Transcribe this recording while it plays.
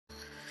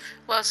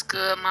What's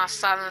good, my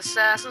silent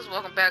assassins?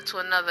 Welcome back to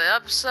another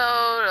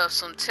episode of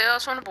some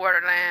Tales from the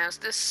Borderlands.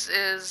 This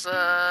is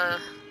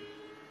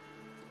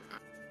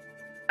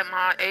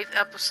my 8th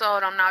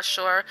episode. I'm not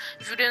sure.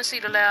 If you didn't see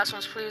the last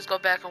ones, please go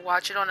back and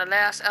watch it. On the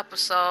last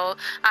episode,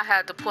 I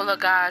had to pull a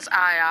guy's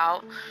eye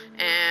out,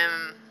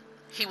 and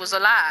he was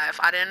alive.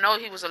 I didn't know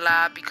he was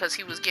alive because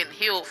he was getting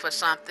healed for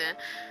something,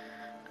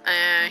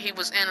 and he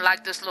was in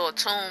like this little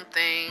tomb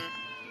thing,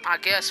 I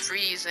guess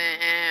freezing,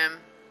 and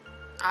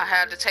I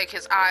had to take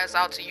his eyes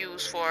out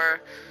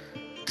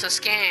to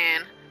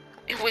scan,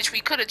 which we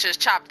could have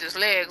just chopped his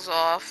legs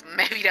off.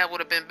 Maybe that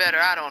would have been better.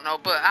 I don't know,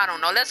 but I don't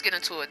know. Let's get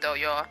into it though,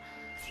 y'all.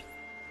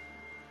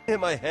 Hit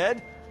my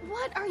head?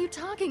 What are you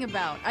talking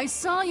about? I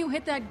saw you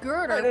hit that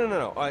girder.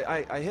 No.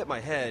 I hit my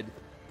head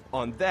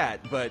on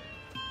that, but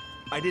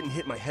I didn't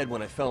hit my head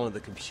when I fell into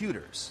the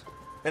computers.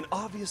 And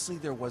obviously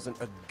there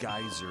wasn't a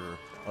geyser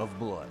of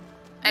blood.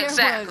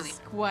 Exactly. There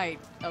was quite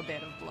a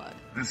bit of blood.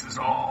 This is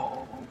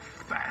all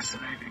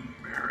fascinating,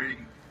 very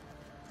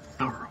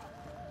thorough.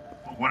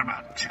 But what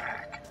about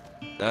Jack?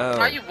 Oh, Why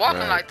are you walking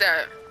right. like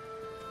that?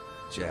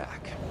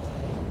 Jack.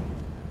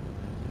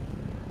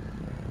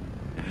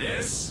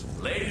 This,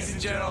 ladies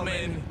and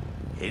gentlemen,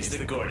 is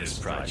the Gortys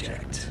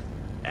Project.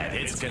 And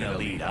it's gonna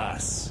lead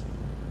us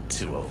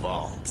to a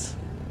vault.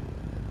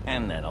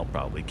 And then I'll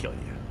probably kill you.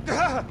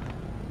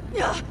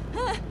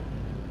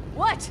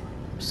 What?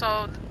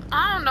 So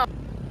I don't know.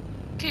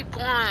 Keep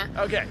going.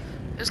 Okay,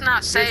 It's not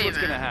here's saving. what's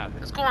gonna happen.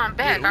 It's going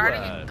back. You,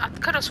 I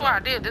could have swore I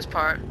did this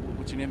part.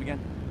 What's your name again?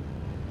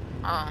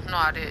 Oh no,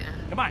 I didn't.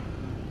 Come on,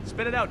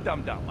 spit it out,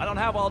 dum-dum. I don't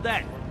have all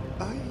day.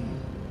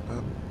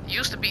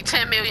 Used to be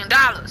 $10 million.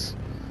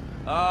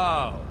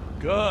 Oh,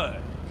 good.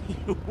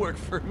 You work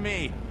for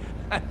me.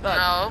 I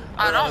thought No,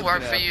 I don't was work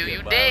gonna for have you. to You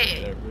get violent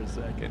dead. there for a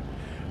second.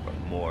 Or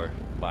more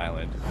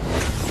violent.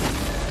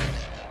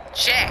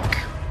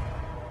 Jack,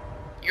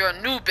 you're a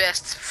new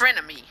best friend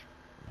of me.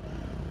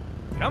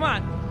 Come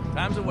on,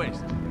 time's a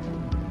waste.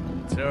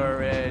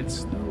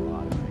 Turrets, no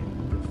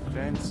automated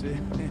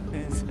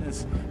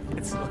defenses.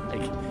 It's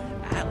like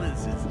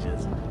Atlas is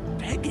just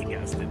begging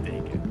us to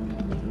take it.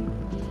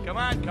 Come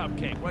on,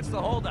 Cupcake, what's the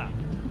holdup?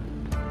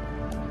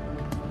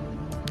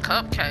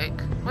 Cupcake?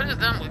 What is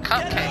them with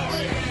Get cupcakes? over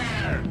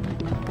here!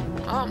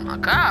 Oh my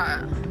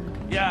god.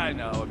 Yeah, I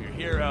know, I'm your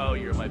hero,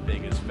 you're my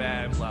biggest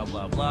fan, blah,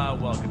 blah, blah.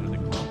 Welcome to the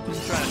club.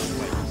 Just trying to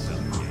explain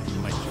yourself. You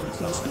might show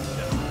yourself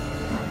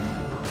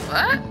like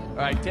What?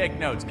 Alright, take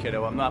notes,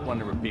 kiddo. I'm not one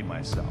to repeat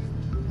myself.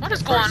 What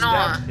is First going step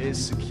on? is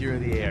secure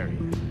the area.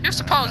 You're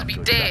supposed to be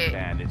dead.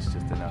 And it's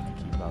just enough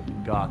to keep out the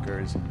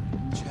gawkers.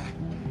 Jack.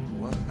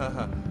 What?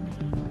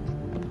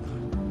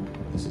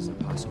 This is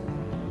impossible.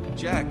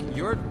 Jack,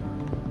 you're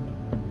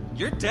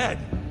dead.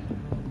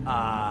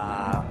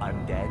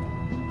 I'm dead.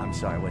 I'm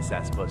sorry, what's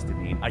that supposed to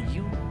mean? Are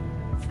you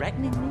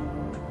threatening me,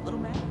 little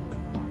man?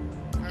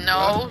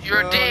 No,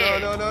 you're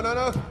dead. No.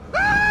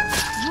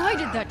 Why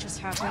did that just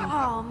happen?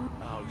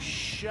 Oh,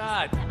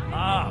 shut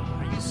up.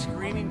 Are you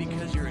screaming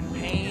because you're in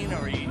pain, or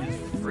are you just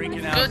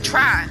freaking out? Good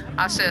try.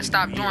 I said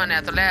stop doing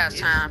that the last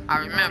time. I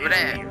remember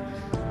that.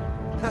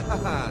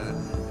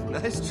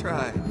 Nice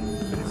try.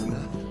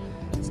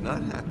 But it's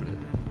not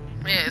happening.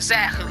 Yeah,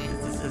 exactly.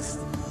 This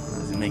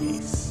doesn't make any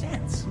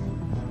sense.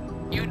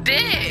 You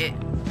did.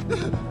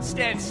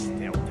 Stand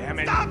still, damn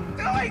it. Stop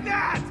doing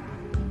that!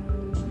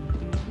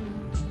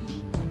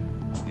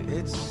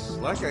 It's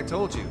like I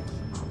told you.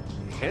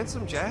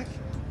 Handsome Jack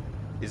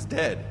is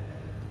dead.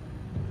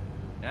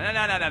 No.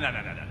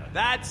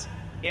 That's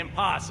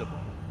impossible.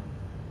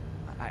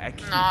 I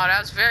can't. No,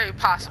 that's very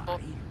possible.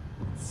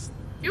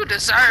 You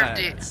deserved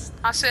it.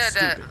 I said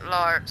that,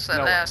 Lord,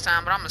 No. last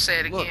time, but I'm gonna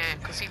say it Look. again,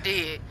 because he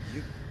did.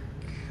 You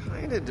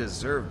kinda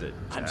deserved it,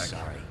 Jack. I'm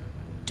sorry.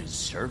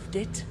 Deserved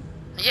it?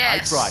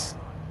 Yes. I brought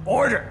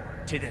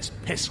order to this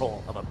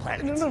pisshole of a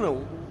planet. No.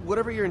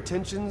 Whatever your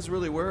intentions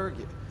really were,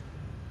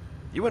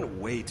 you went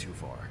way too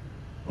far.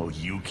 Oh,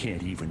 you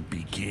can't even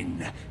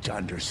begin to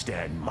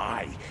understand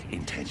my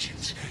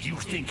intentions. You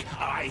think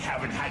I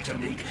haven't had to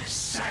make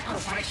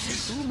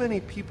sacrifices? Too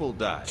many people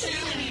died.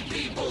 Too many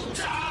people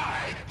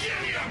die! Give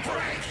me a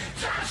break!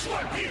 That's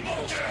what people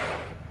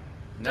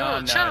do!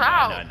 Dude, chill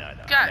out.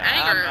 Got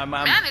anger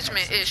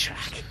management listen, issues.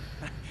 Jack,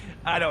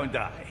 I don't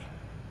die.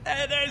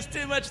 There's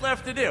too much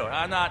left to do.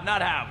 I'm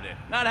not happening.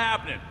 Not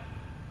happening.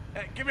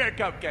 Hey, come here,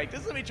 Cupcake.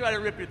 Just let me try to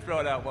rip your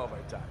throat out one more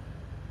time.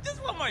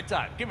 Just one more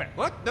time. Come here.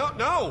 What?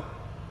 No!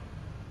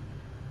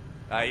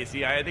 You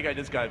see, I think I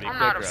just gotta be I'm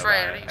quicker. not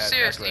afraid of you. That's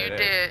Seriously, what you it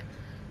did. is.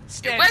 You're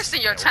Stand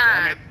wasting your still,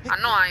 damn time. it.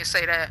 I know I ain't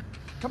say that.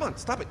 Come on,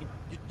 stop it.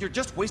 You're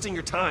just wasting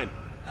your time.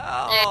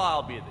 Oh,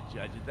 I'll be the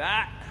judge of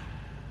that.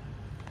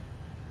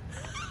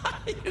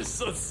 You're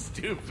so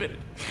stupid.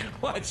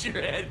 Watch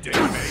your head,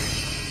 damn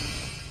it.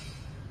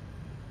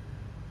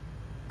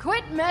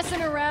 Quit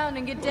messing around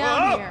and get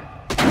down Whoa! here.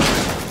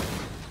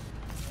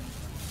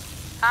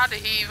 How did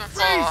he even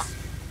fall?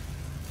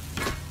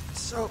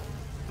 So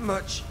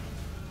much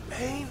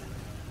pain.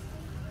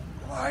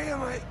 Why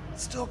am I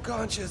still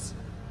conscious?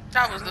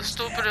 That was the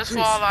stupidest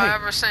fall I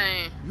ever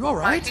seen. You all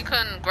right? Like, he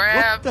couldn't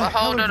grab a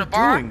hold of the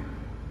bar. I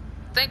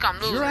think I'm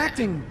losing. You're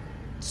acting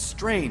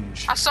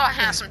strange. I saw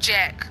Handsome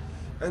Jack.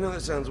 I know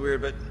that sounds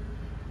weird, but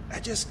I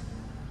just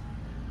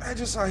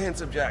saw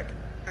Handsome Jack.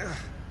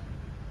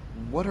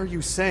 What are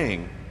you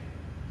saying?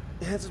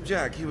 Handsome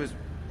Jack, he was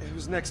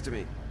next to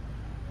me.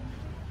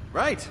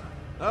 Right.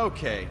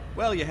 Okay.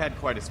 Well, you had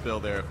quite a spill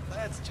there.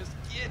 Let's just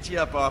get you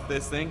up off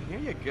this thing. Here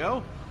you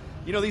go.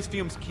 You know, these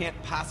fumes can't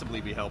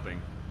possibly be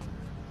helping.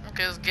 Look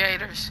at his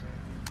gators.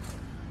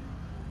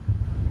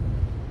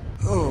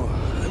 Oh,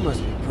 I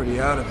must be pretty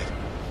out of it.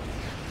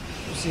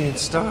 I'm seeing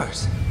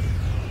stars.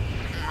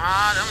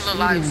 Ah, them look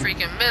like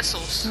freaking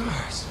missiles.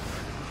 Stars.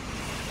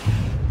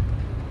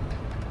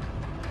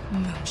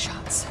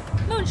 Moonshots.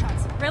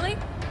 Moonshots. Really?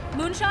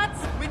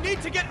 Moonshots? We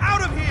need to get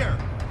out of here!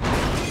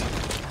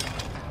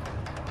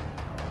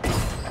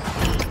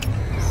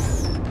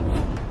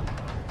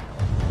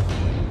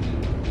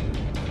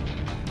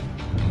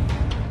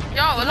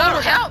 Yo, a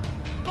little help.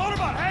 Load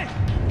him up, hey!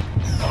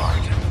 I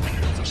can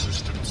feel the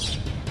systems.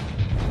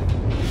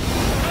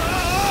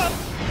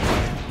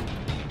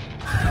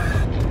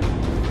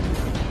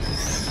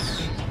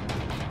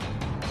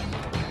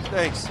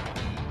 Thanks.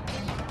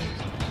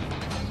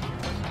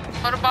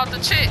 What about the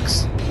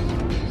chicks?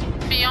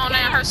 Fiona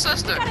and her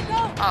sister. Gotta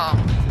go. Oh.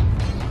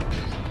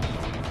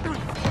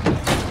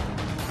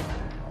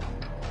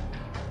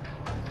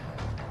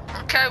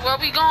 Okay, where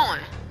we going?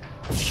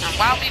 And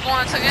why we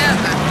going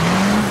together?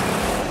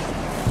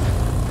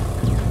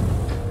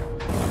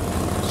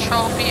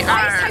 Trophy Why is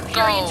iron,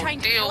 Hyperion gold, trying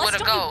to deal kill with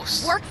us? a Don't you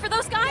ghost. work for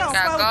those guys? I'll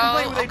Gotta file a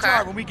go? complaint with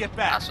Okay. HR when we get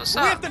back. That's what's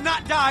We up. have to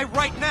not die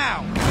right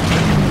now!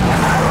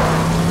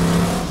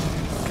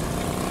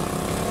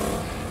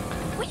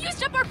 We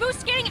used up our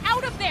boost getting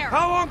out of there.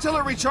 How long till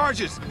it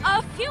recharges?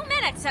 A few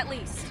minutes at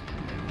least.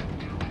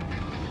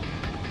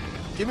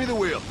 Give me the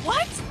wheel.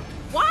 What?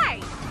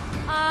 Why?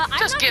 I'm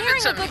Just not give it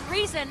hearing to a me. good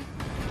reason.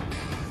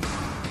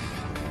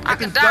 I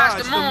can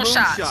dodge the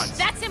moonshots. moonshots.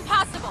 That's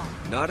impossible.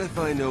 Not if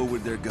I know where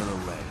they're gonna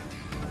land.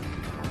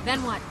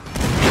 Then what?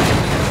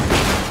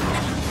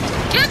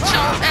 Get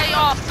your A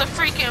off the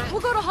freaking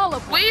We'll go to Hollow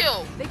Point.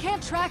 wheel. They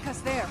can't track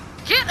us there.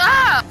 Get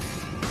up.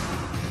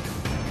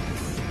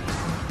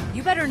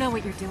 You better know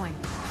what you're doing.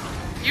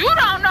 You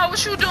don't know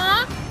what you're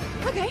doing.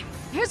 Okay,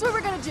 here's what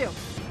we're gonna do.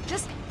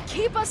 Just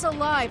keep us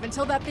alive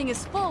until that thing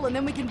is full, and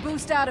then we can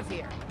boost out of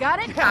here. Got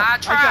it? I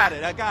tried. I got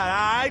it,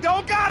 I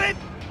don't got it!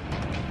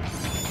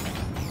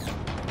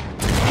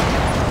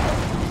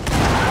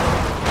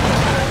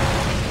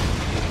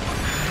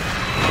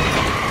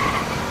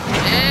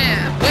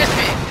 Yeah, whip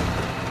it.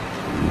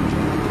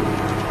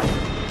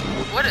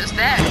 What is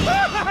that?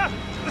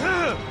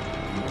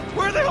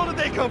 Where the hell did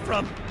they come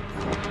from?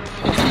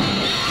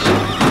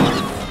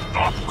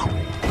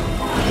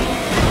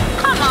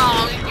 Come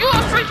on, you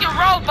a freaking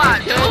robot,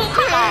 dude.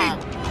 Come on.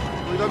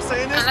 Believe I'm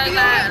saying this? And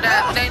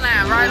they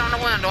land right on the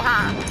window,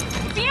 huh?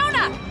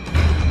 Fiona!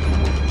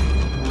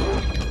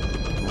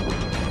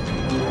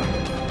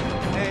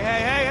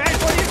 Hey,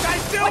 what are you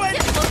guys doing?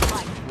 What's this look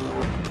like?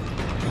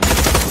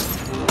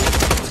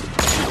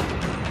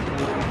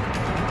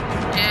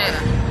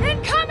 Yeah.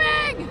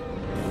 Incoming!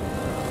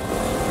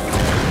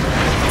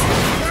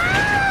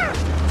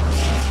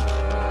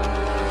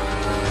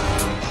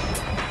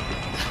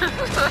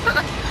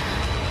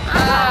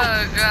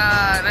 Oh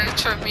god, they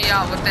tripped me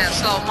out with that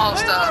slow-mo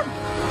stuff.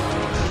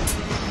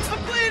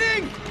 I'm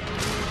bleeding!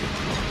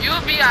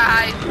 You'll be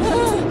alright.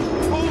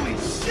 Holy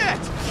shit!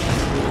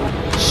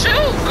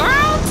 Shoot,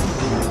 girl!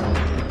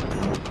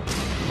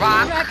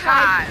 Rock Rack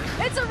hive.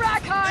 hive. It's a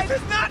rack hive.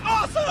 This is not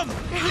awesome!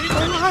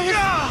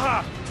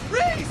 Yeah!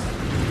 Reese!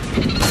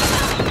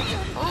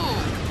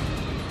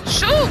 Ooh.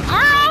 Shoot,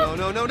 girl!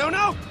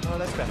 No. Oh,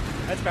 that's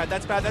bad,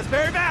 that's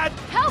very bad!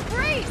 Help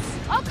Reese!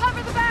 I'll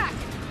cover the back.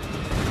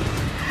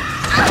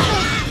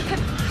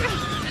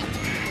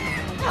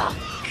 Oh,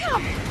 come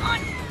on!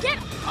 Get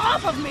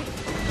off of me!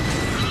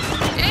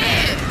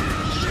 Yeah.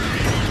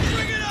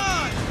 Bring it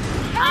on!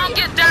 Don't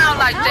get down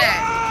like that.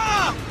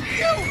 Ah!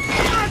 You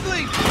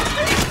ugly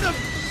piece of...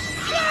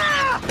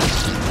 Ah!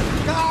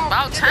 No,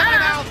 About it's in my time.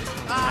 mouth.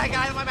 Ah, I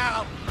got it in my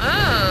mouth.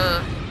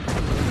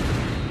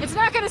 It's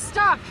not gonna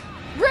stop.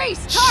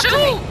 Reese, talk to me.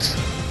 Shoot!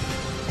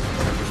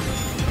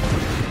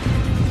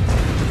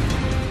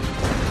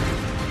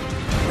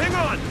 Hang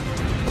on.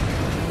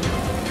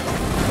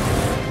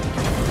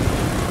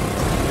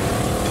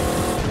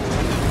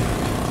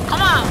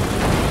 Come on.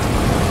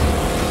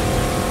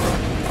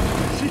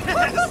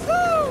 Yes!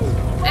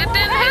 It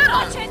didn't hit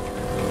Watch him. it!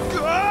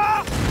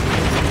 Ah!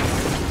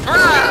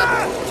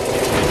 Bruh.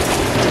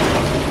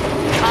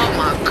 Oh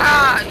my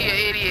god, you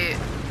idiot.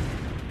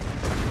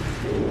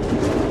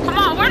 Come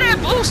on, where that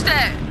boost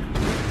at?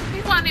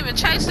 He wasn't even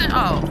chasing.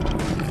 Oh.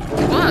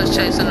 He was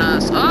chasing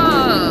us.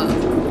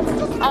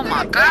 Oh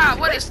my god,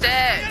 what is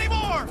that?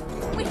 Anymore!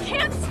 We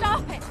can't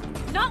stop it!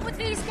 Not with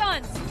these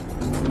guns!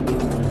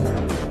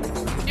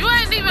 You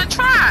ain't even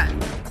tried.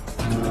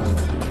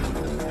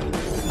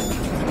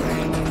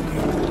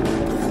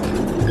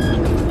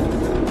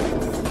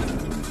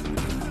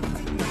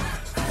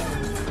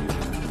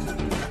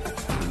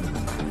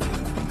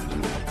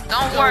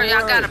 Don't worry,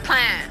 I got a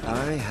plan.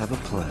 I have a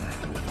plan.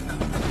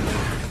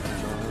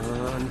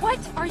 Come on. What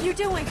are you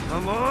doing?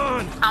 Come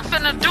on! I'm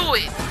finna do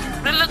it.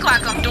 What it look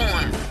like I'm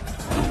doing?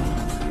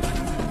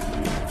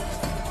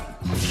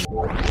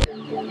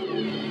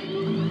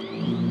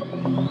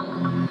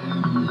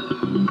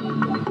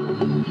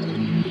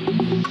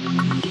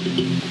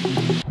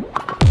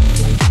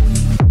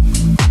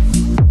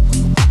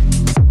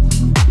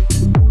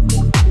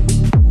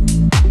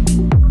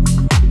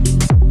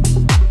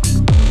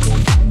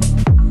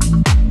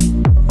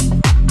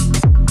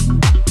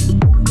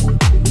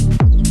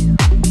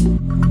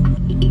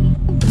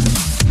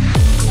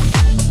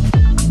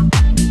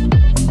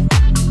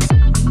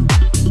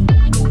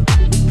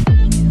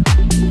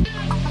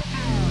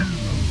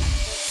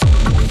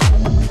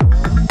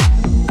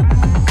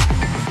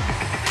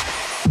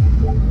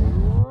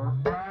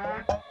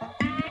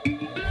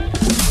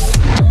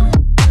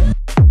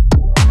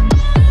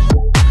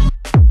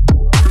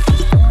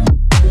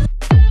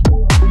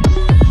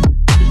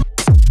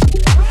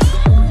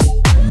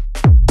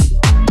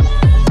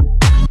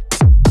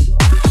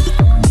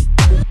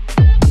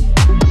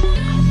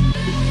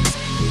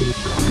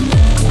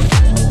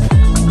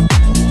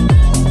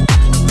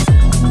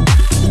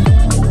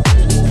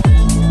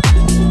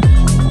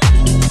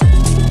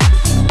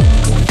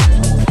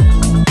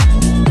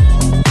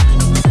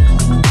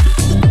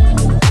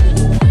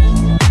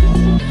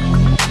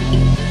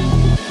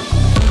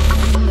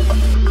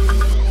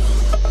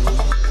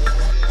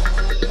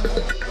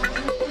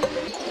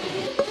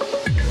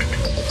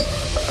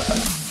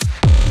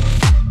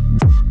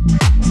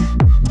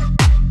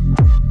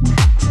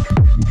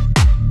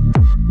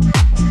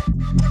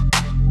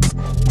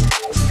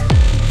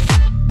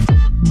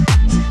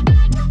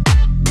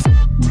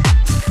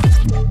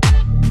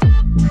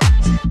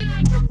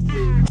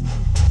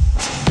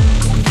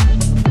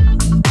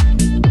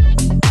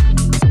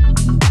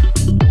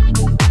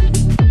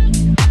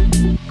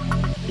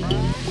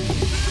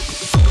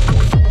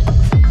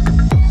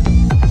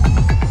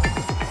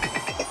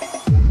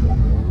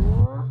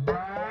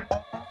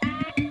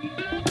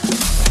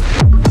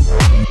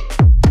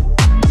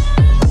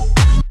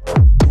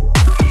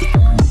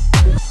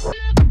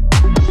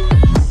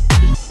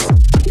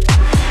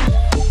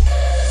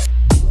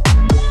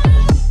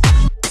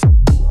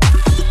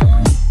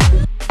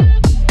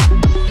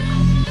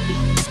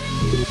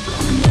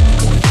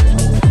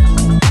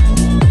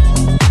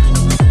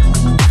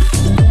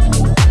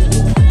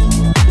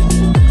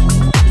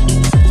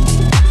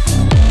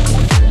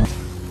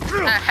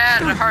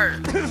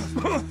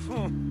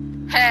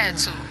 Had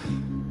to.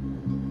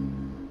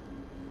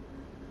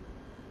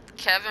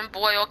 Kevin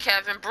Boyle,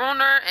 Kevin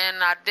Bruner,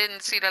 and I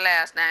didn't see the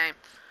last name.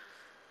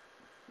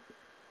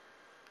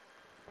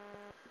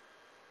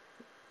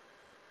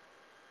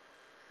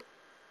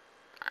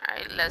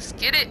 Alright, let's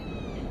get it.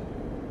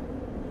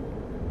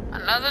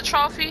 Another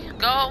trophy,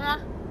 gold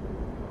one.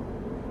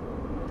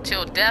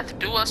 Till death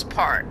do us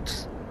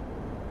part.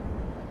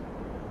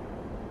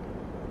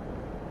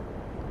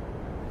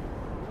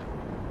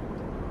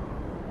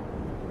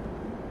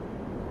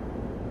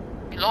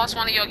 You lost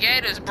one of your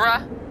gators,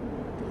 bruh.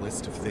 The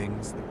list of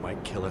things that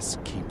might kill us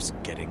keeps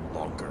getting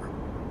longer.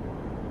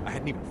 I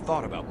hadn't even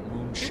thought about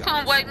moonshots. You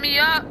couldn't wake me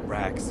up.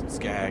 Racks,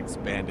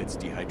 skags, bandits,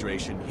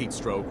 dehydration, heat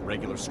stroke,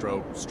 regular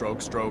stroke,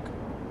 stroke.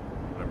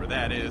 Whatever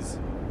that is.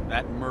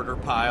 That murder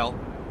pile.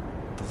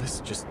 The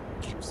list just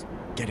keeps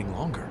getting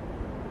longer.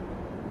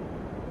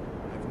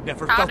 I've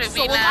never How felt did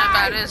so we land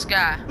by alive! this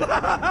guy?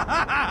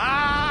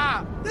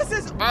 This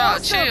is Bro,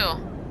 awesome!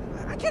 chill.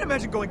 I can't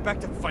imagine going back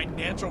to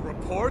financial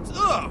reports.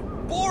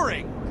 Ugh,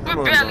 boring. We're Come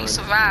on, barely Vaughn.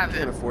 surviving.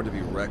 Can't afford to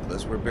be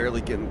reckless. We're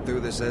barely getting through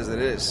this as it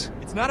is.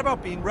 It's not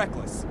about being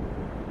reckless.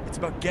 It's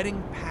about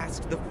getting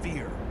past the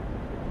fear.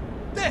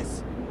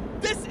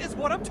 This is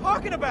what I'm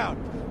talking about.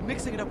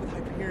 Mixing it up with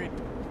Hyperion,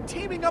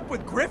 teaming up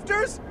with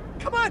grifters.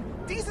 Come on,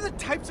 these are the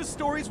types of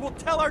stories we'll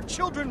tell our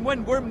children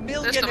when we're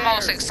millionaires. This the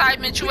most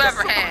excitement you We just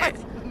ever had.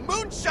 survived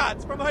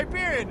moonshots from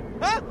Hyperion,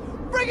 huh?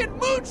 Friggin'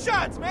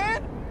 moonshots,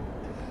 man!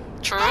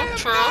 True, I am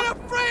true. not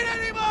afraid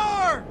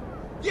anymore!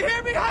 You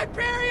hear me,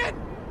 Hyperion?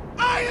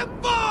 I am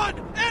Vaughn,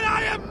 and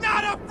I am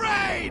not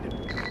afraid!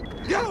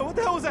 Yo, what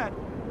the hell was that?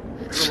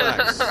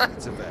 Relax.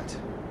 It's a vet.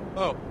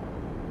 Oh,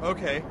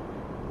 okay.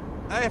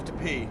 I have to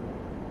pee.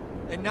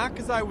 And not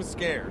because I was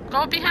scared.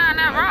 Go behind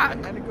that I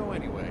rock. had to go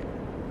anyway.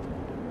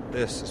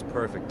 This is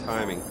perfect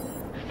timing.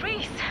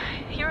 Reese,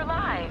 you're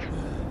alive.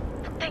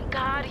 Thank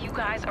God you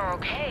guys are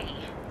okay.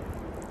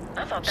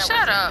 I thought that Shut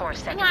was it up. for a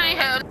second. You ain't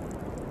there. had.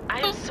 I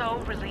am so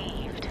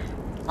relieved.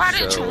 Why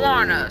didn't you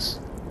warn us?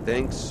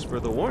 Thanks for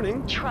the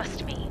warning.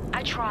 Trust me,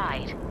 I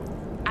tried.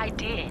 I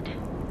did.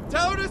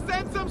 Tell her to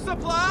send some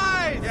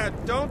supplies! Yeah,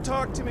 don't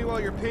talk to me while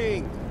you're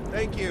peeing.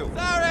 Thank you.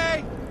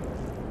 Sorry!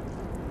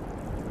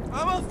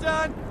 Almost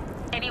done.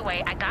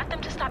 Anyway, I got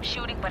them to stop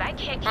shooting, but I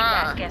can't keep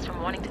Ah. Vasquez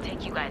from wanting to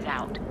take you guys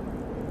out.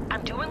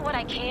 I'm doing what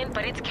I can,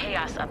 but it's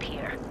chaos up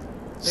here. Hey,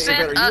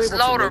 Send Yvette, are you us able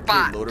to locate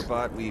Loaderbot.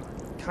 Loaderbot? We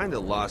kind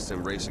of lost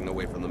him racing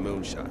away from the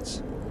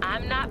moonshots.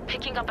 I'm not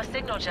picking up a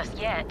signal just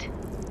yet.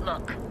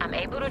 Look, I'm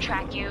able to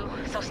track you,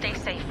 so stay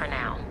safe for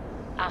now.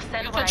 I'll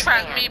send You what can I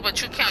track can. me,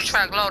 but you can't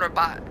track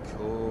Loaderbot.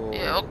 Cool.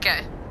 Yeah,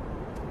 okay.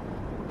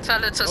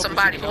 Tell it to Hope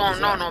somebody this who helps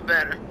don't know us out. no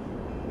better.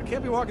 We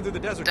can't be walking through the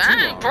desert too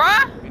Dang, long. bruh.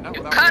 I mean, not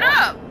You without cut water.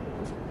 up.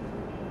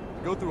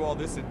 Go through all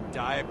this and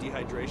die of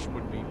dehydration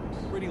would be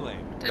pretty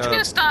lame. Did you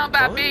get stung by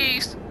fun?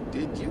 bees?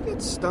 Did you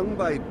get stung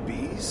by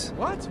bees?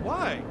 What?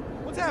 Why?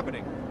 What's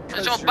happening?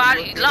 Cause your you're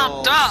body looking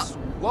lumped all up.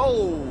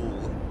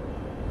 Swole.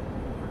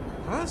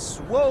 Huh?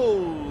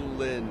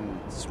 Swollen.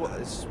 Swole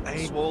is I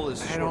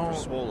short for don't-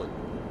 swollen.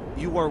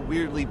 You are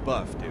weirdly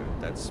buff, dude.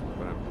 That's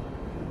what I'm...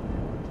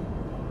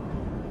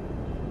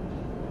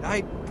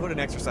 I put an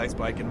exercise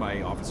bike in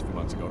my office a few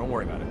months ago. Don't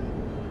worry about it.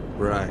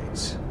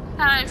 Right.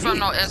 I ain't from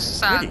no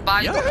exercise Pretty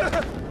bike. young.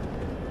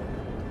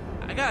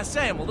 I gotta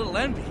say, I'm a little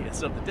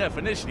envious of the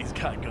definition he's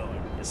got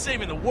going. He's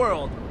saving the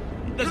world.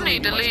 He doesn't You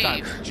need need to much time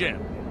leave. for the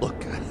gym.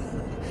 Look,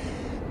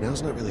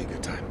 now's not really a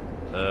good time.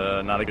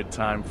 Not a good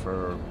time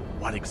for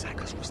what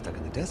exactly? We're stuck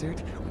in the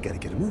desert. We gotta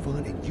get a move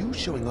on, and you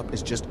showing up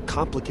is just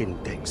complicating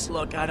things.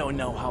 Look, I don't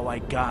know how I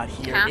got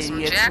here, Handsome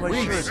idiots. Jack,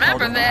 We're sure as hell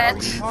remember don't know that. how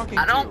we- talking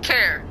I don't to?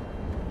 care.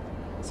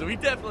 So he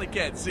definitely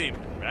can't see me,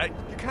 right?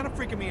 You're kind of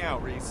freaking me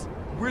out, Reese.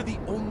 We're the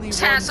only ones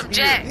Handsome here.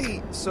 Jack.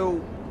 Hey, so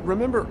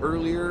remember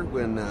earlier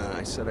when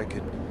I said I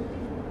could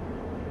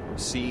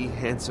see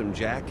Handsome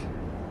Jack?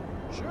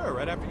 Sure,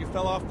 right after you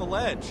fell off the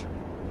ledge.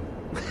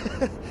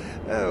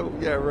 Oh,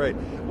 yeah, right.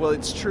 Well,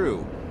 it's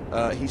true.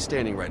 He's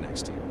standing right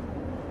next to you.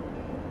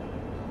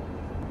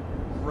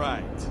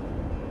 Right.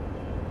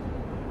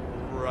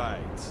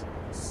 Right.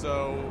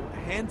 So,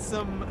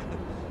 handsome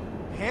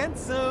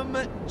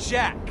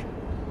Jack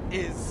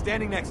is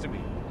standing next to me.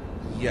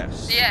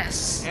 Yes.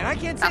 Yes. And I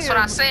can't see That's him. what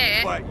I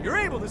said. But you're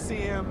able to see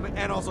him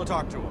and also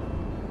talk to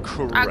him.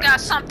 Correct. I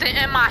got something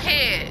in my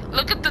head.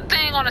 Look at the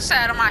thing on the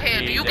side of my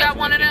head. Do He you got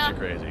one of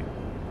definitely them? thinks you're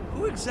crazy.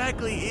 Who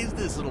exactly is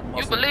this little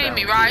muscle? You believe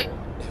me, right?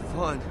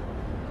 Vaughn,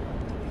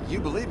 you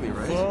believe me,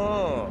 right?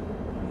 Oh,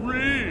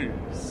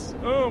 Reese.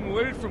 I'm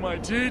late for my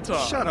tea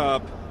time. Shut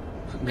up.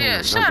 No, Yeah,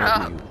 not shut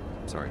up. you.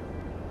 Sorry.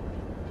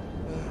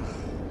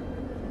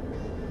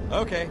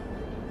 Okay.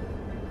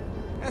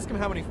 Ask him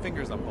how many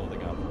fingers I'm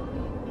holding up.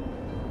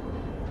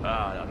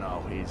 I don't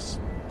know. He's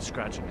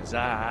scratching his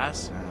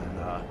ass and,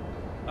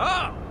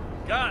 oh!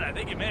 God, I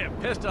think he may have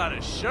pissed on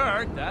his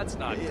shirt. That's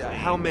not Yeah, clean.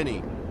 how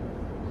many?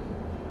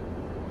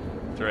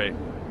 3.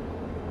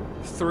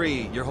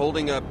 3. You're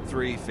holding up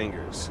 3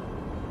 fingers.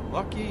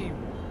 Lucky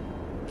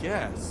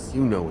guess.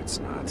 You know it's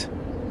not.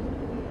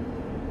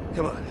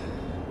 Come on.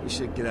 We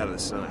should get out of the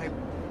sun. I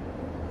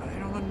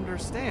don't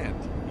understand.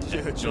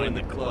 You should join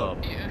the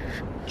club.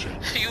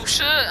 You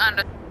should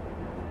under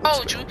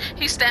told you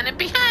he's standing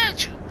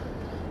behind you.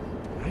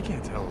 I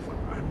can't tell if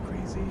I'm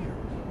crazy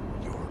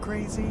or you're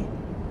crazy.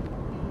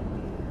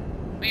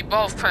 We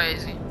both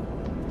crazy.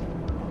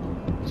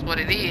 That's what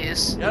it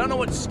is. Yeah, I don't know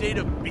what state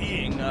of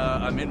being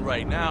I'm in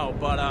right now,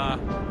 but,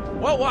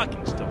 well,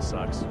 walking still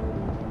sucks.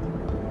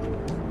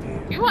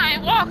 You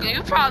ain't walking,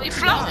 you probably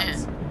floating.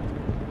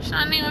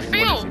 Shouldn't even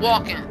feel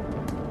walking.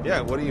 Yeah,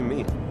 what do you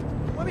mean?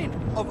 I mean,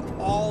 of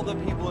all the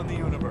people in the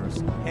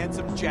universe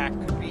Handsome Jack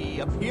could be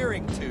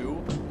appearing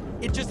to,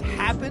 it just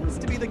happens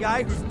to be the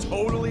guy who's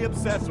totally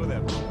obsessed with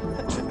him.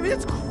 I mean,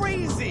 it's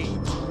crazy.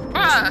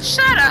 Bruh,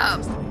 shut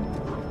up.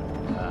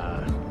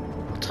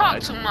 Uh,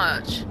 Talk too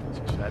much.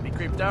 should I be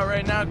creeped out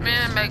right now?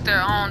 Men make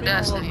their own I'm a little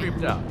destiny.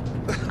 creeped out.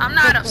 I'm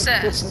not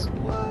obsessed.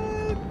 What?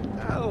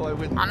 No, I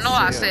wouldn't. I know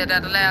I say said I'm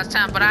that the last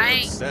time, but I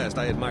ain't. obsessed.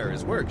 I admire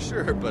his work,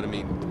 sure, but I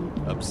mean,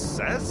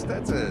 obsessed?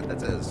 That's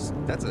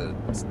a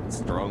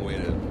strong way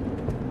to.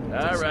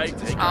 All right.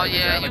 Take Oh, it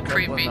yeah, down you a couple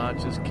creepy. of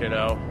notches,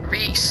 kiddo.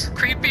 Reese.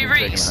 Creepy Taking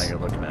Reese. how you're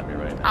looking at me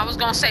right now. I was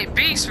gonna say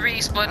Beast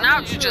Reese, but now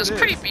you Sure just it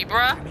is. creepy,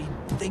 bruh. I mean,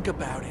 think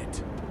about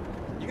it.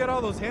 You got all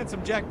those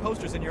Handsome Jack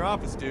posters in your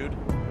office, dude.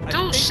 I Dude,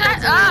 think shut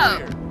that's a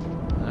little up.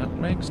 weird. That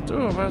makes 2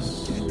 of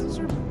us. Those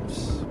are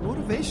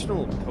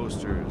motivational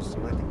posters,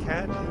 like the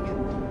cat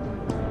hanging.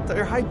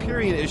 They're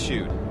Hyperion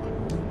issued.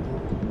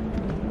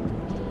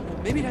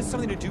 Maybe it has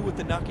something to do with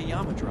the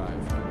Nakayama drive.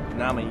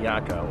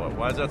 Namayaka.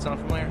 Why does that sound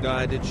familiar? No,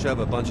 I did shove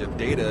a bunch of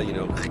data,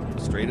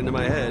 straight into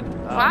my head.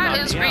 Why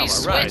is Nakayama,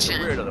 Reese right, the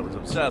switching? weirdo that was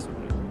obsessed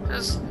with you.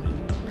 His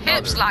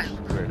hips like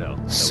Weirdo.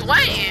 that was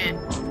swaying.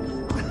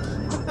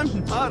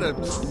 I'm not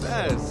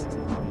obsessed.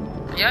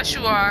 Yes,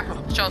 you are.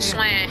 With your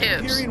swaying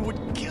hips. Hyperion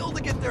would kill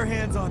to get their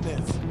hands on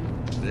this.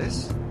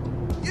 This?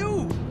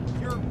 You!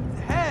 Your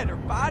head or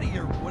body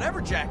or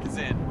whatever Jack is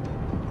in.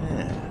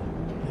 Yeah,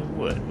 they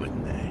would,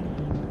 wouldn't they?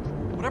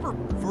 Whatever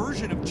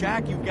version of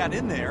Jack you've got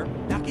in there,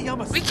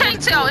 Nakayama We sorted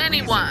can't tell for a reason.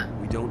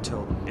 anyone. We don't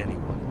tell anyone.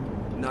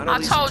 Not I at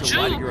least told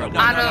until you. later. No,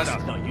 Out no,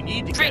 of no, no, no. You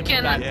need to get me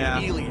freaking- back Yeah, to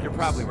Helios. you're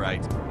probably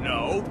right.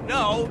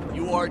 No,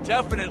 you are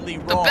definitely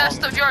The wrong.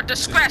 best of your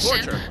This is discretion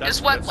torture. That's-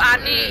 is what that's I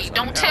it need. is.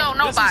 Don't Hell, tell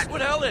nobody. This is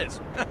what hell is.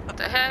 What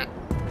the heck?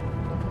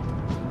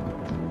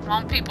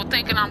 Want people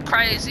thinking I'm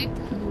crazy.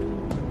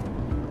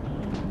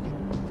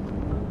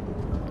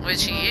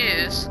 Which he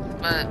is,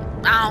 but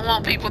I don't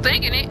want people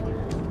thinking it.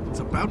 It's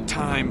about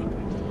time.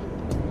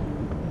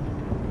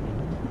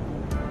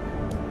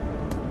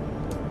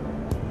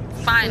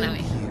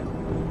 Finally.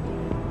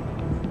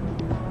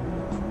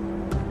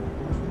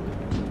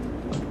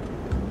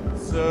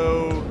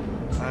 So,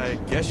 I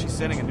guess she's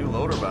sending a new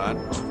loader bot.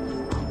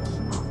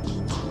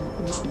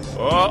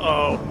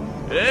 Uh-oh.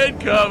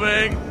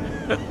 Incoming!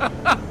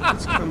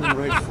 It's coming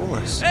right for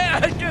us. Hey,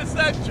 I guess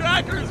that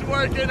tracker's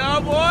working,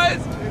 huh,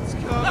 boys? It's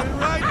coming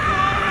right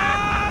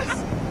for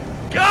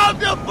us! Come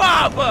to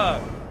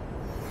Papa!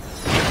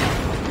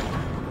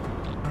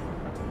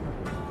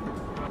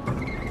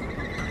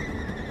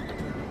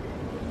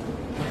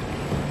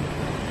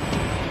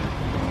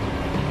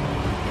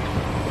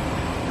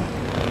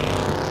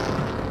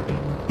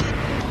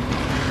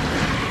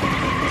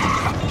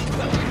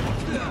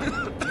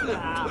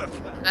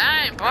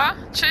 Dang, bro.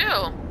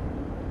 Chill.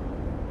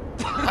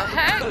 The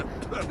heck?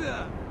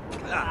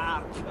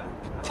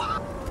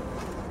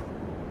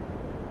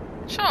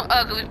 What's your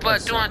ugly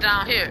butt doing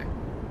down here?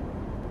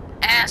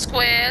 Ass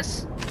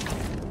squares.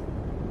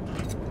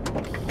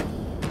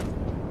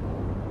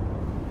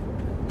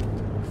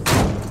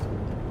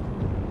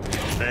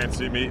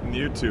 Fancy meeting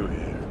you two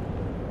here.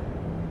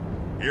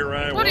 Here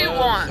I What was, do you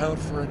want? out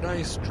for a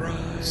nice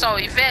drive. So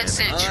Yvette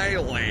sent you. I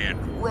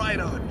land right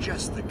on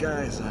just the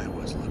guys I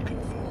was looking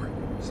for.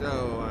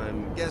 So,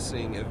 I'm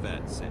guessing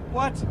Yvette sent you.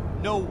 What?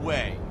 No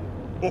way.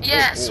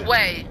 Yes,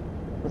 way.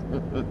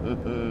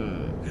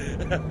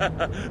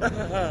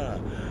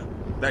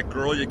 That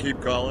girl you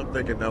keep calling,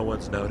 thinking no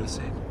one's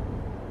noticing?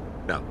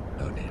 No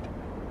need.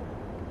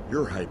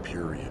 You're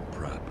Hyperion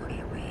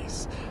property,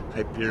 Reese.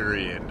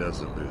 Hyperion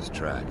doesn't lose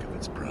track of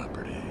its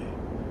property.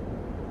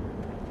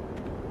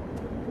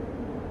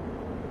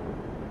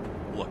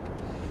 Look,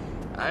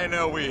 I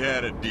know we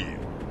had a deal.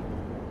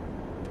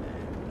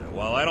 And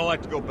while I don't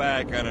like to go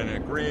back on an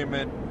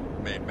agreement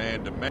made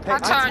man to man... I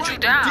turned you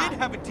down. You did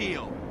have a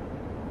deal.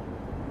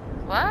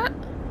 What?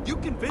 You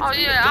convinced Oh,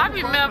 me yeah, to I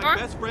double-cross remember. my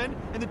best friend,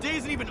 and the day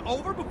isn't even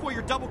over before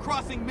you're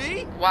double-crossing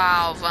me?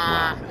 Wow,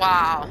 Vaughn.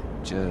 Wow.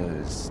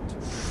 Just...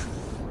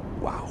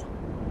 wow.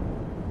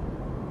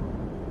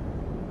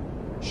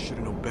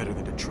 Should've known better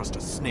than to trust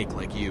a snake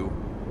like you.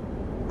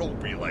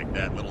 Don't be like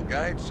that, little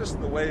guy. It's just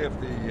the way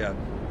of the,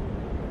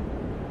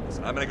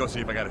 Listen, I'm gonna go see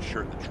if I got a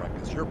shirt in the trunk,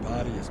 because your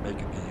body is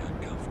making me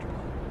uncomfortable.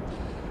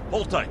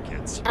 Hold tight,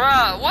 kids.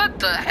 Bruh, what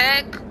the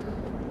heck?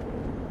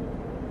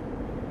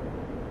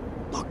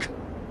 Look,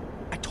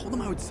 I told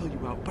him I would sell you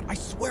out, but I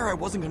swear I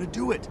wasn't gonna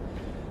do it.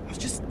 I was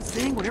just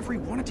saying whatever he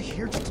wanted to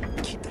hear just to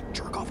keep that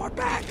jerk off our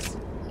backs.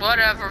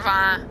 Whatever,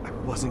 Vaughn. I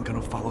wasn't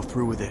gonna follow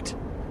through with it.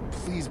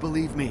 Please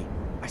believe me.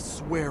 I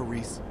swear,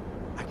 Reese.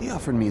 He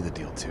offered me the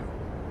deal, too.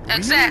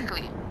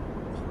 Exactly.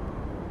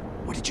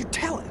 What did you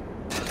tell him?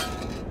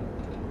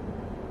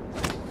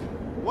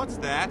 What's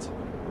that?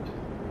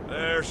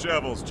 They're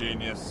shovels,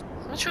 genius.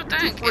 What you Too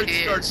think afraid it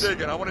to start is?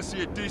 digging. I want to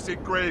see a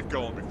decent grave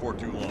going before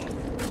too long.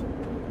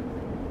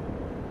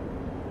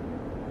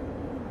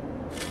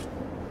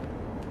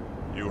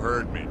 You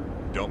heard me.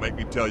 Don't make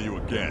me tell you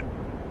again.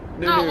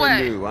 No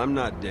way. No, I'm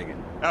not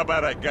digging. How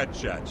about I gut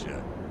shot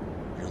you?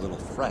 Your little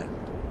friend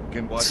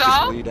can watch So?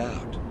 you bleed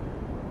out.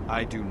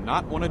 I do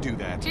not want to do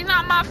that. He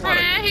not my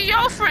friend, he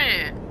your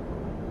friend.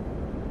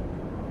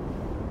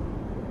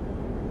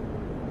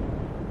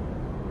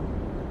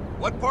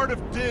 What part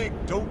of dig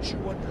don't you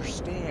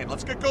understand?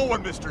 Let's get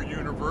going, Mr.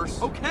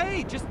 Universe.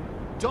 Okay, just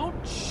don't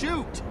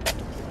shoot.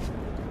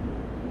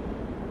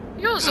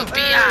 You's a There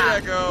B.I.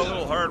 you go. A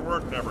little hard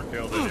work never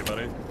killed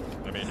anybody.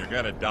 I mean, you're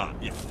gonna die.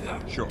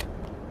 Yeah, sure.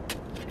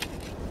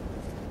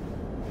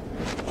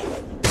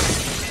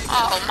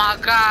 Oh my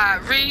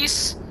God,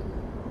 Reese.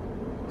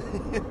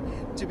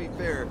 To be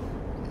fair,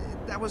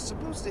 that was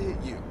supposed to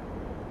hit you.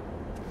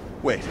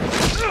 Wait.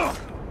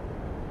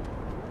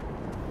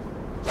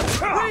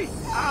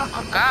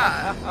 Oh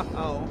God.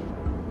 Oh.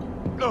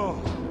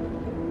 Oh.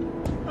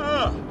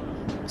 Ah.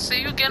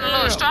 See, you getting a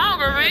little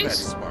stronger, That's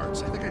Reese.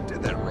 smarts. I think I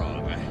did that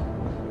wrong.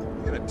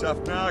 I get a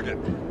tough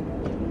noggin.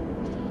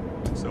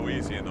 So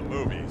easy in the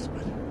movies,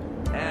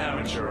 but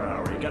Amateur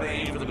hour. You gotta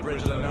aim for the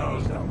bridge of the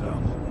nose,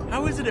 dum-dum.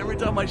 How is it every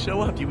time I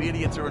show up, you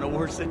idiots are in a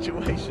worse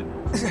situation?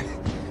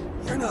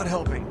 You're not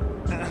helping.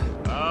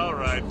 all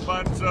right,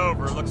 fun's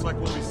over. Looks like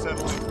we'll be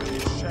settling for the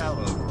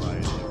shallow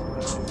variety.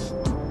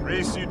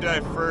 Reese, you die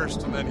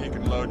first, and then he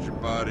can load your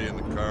body in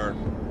the car.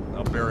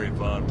 I'll bury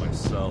Vaughn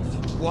myself.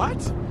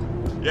 What?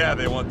 Yeah,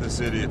 they want this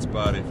idiot's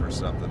body for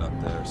something up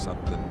there,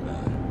 something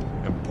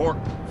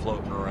important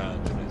floating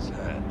around in his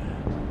head.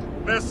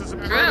 This is a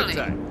Really?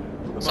 prototype.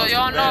 The So most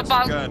y'all know advanced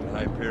about gun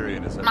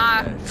Hyperion has ever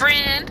My made.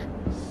 friend.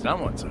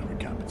 Someone's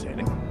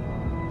overcompensating.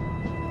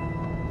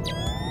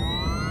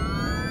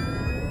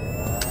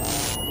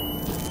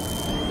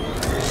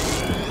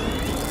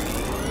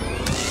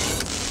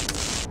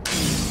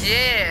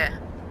 Yeah.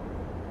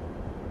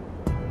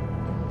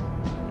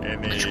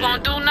 Any What you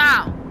gonna do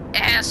now?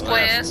 Ass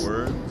last squares.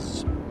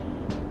 words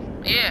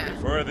Yeah.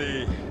 for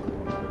the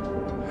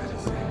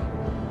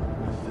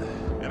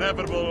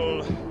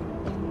inevitable.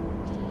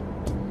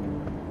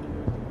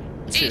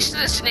 Eat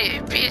the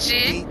snake, bitches.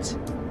 Eat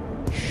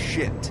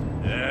shit.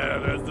 Yeah,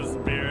 that's the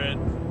spirit.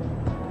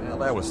 Well,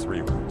 that was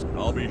 3 words. And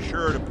I'll be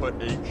sure to put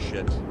 8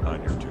 shit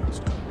on your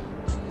tombstone.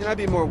 And I'd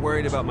be more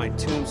worried about my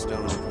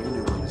tombstone if you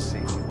knew where the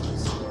safety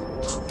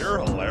was. You're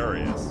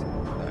hilarious.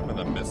 I'm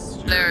gonna miss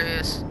you.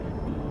 Hilarious.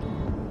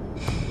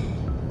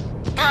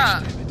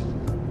 Bruh.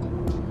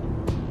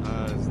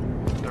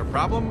 Is there a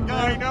problem?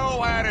 I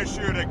know how to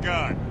shoot a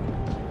gun.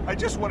 I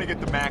just want to get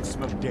the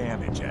maximum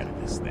damage out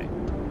of this thing.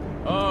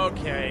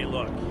 Okay,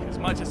 look. As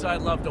much as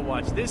I'd love to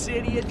watch this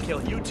idiot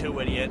kill you 2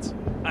 idiots,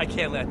 I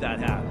can't let that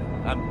happen.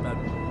 I'm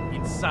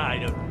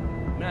inside of...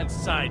 I'm not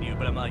inside you,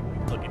 but I'm like,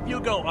 look, if you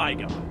go, I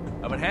go.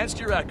 I've enhanced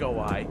your Echo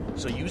Eye,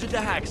 so use it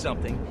to hack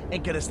something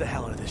and get us the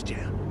hell out of this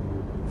jam.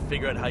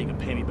 Figure out how you can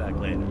pay me back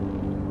later.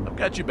 I've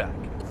got you back.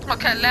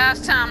 Okay,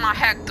 last time I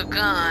hacked the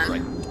gun.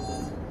 Right.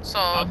 So...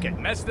 Okay,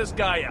 mess this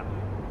guy up.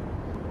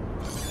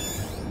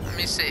 Let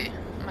me see.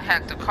 I'm gonna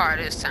hack the car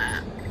this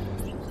time.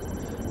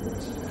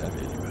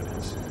 Heavy, but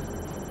it's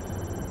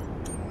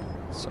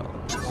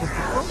solid.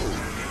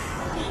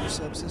 Your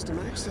subsystem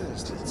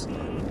access. That's not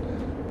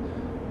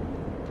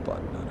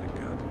Button on a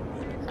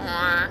gun.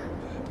 On.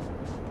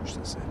 Push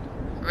this in.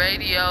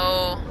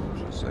 Radio.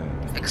 Push this in.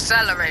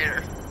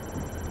 Accelerator.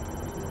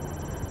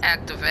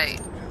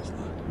 Activate.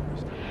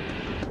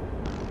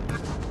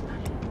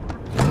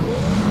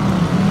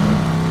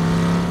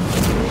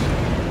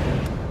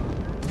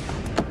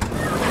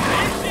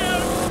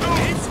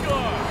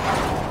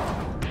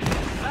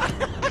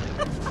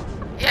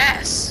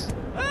 Yes.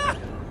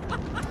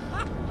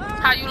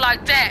 How you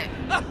like that?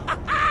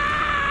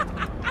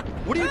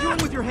 What are you doing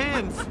with your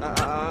hands?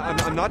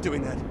 I'm not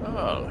doing that.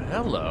 Oh,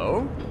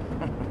 hello.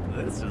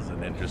 This is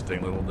an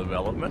interesting little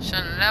development.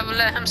 Should've never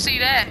let him see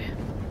that.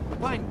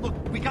 Fine, look,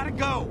 we gotta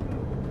go.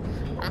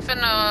 I'm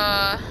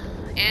finna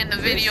end the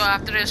video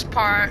after this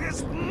part.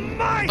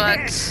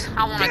 But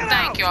I want to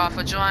thank y'all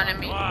for joining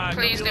me.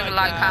 Please leave a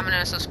like, comment,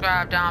 and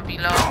subscribe down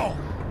below.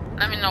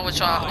 Let me know what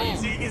y'all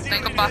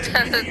think about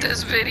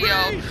this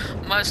video.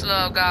 Much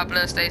love, God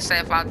bless, stay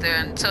safe out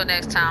there. Until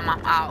next time,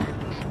 I'm out.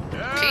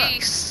 Yeah,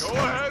 Peace. Go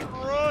ahead and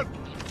run.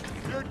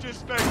 You're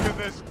just making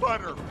this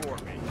butter for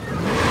me.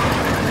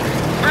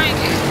 Bring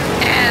it,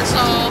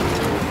 asshole.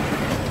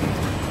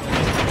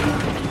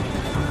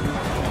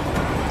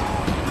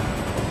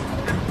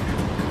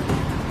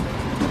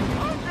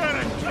 I'm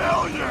gonna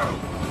kill you.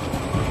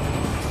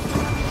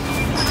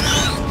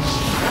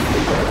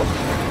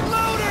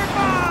 Loader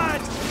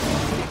bots!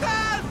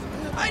 Yes!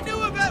 I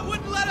knew Yvette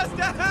wouldn't let us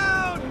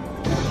down!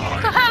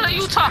 What the hell are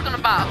you talking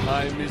about?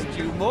 I missed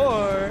you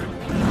more.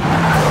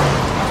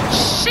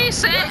 She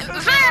said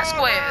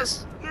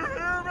Vasquez. You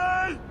hear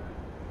me?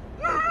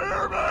 You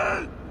hear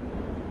me?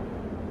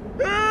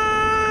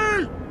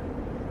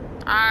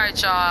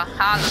 Alright, y'all.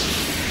 Holla.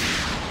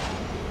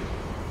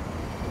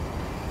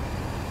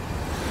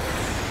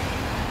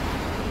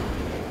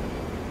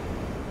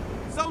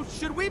 So,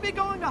 should we be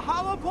going to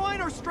Hollow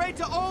Point or straight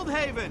to Old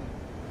Haven?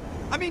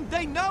 I mean,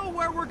 they know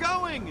where we're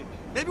going.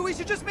 Maybe we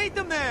should just meet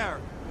them there.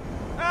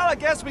 Well, I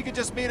guess we could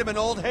just meet him in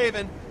Old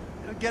Haven.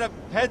 Get a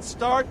head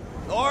start.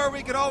 Or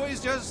we could always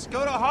just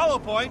go to Hollow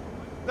Point.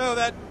 Though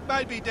that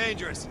might be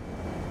dangerous.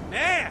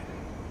 Man,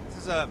 this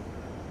is a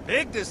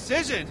big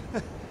decision.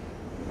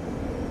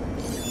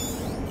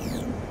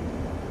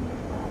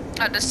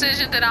 A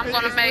decision that I'm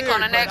gonna It's make weird,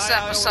 on the but next I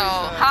always,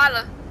 episode.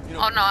 Holla. you know,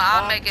 Oh no, I'll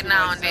talk make it to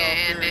now and myself then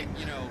end it. during,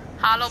 you know,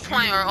 Hollow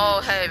Point or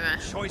Old Haven?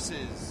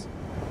 choices.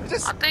 It's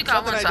just I think I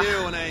something went I to-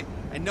 do, and I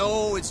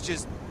know it's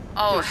just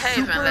Old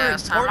Haven super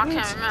last time. I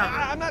important. can't remember.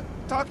 I'm not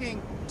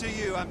talking to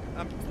you. I'm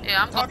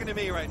Yeah, I'm talking to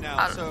me right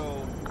now.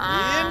 So,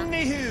 Um,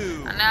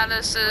 anywho,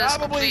 Analysis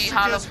Probably complete. should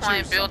Hollow just Point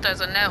choose built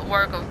as a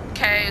network of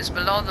caves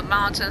below the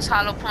mountains.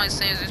 Hollow Point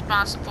seems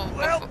responsible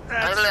well,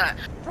 that's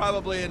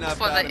probably enough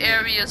for out the of me.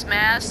 area's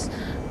mass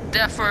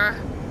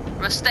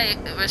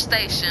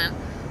deforestation.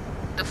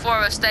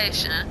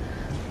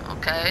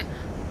 Okay.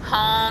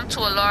 Home to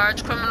a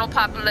large criminal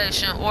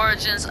population.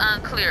 Origins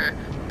unclear.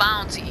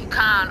 Bounty.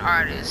 Con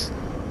artist.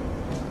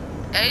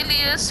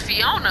 Alias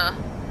Fiona.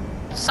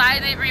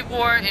 Cited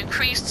reward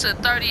increased to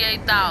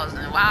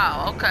 38,000.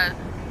 Wow, okay.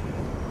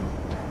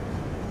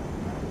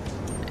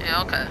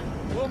 Yeah, okay.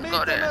 We'll meet Go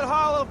them there. at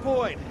Hollow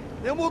Point.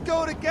 Then we'll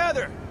go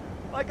together,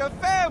 like a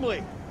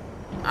family.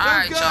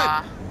 Alright, good.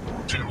 y'all.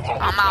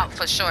 I'm out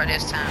for sure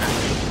this time.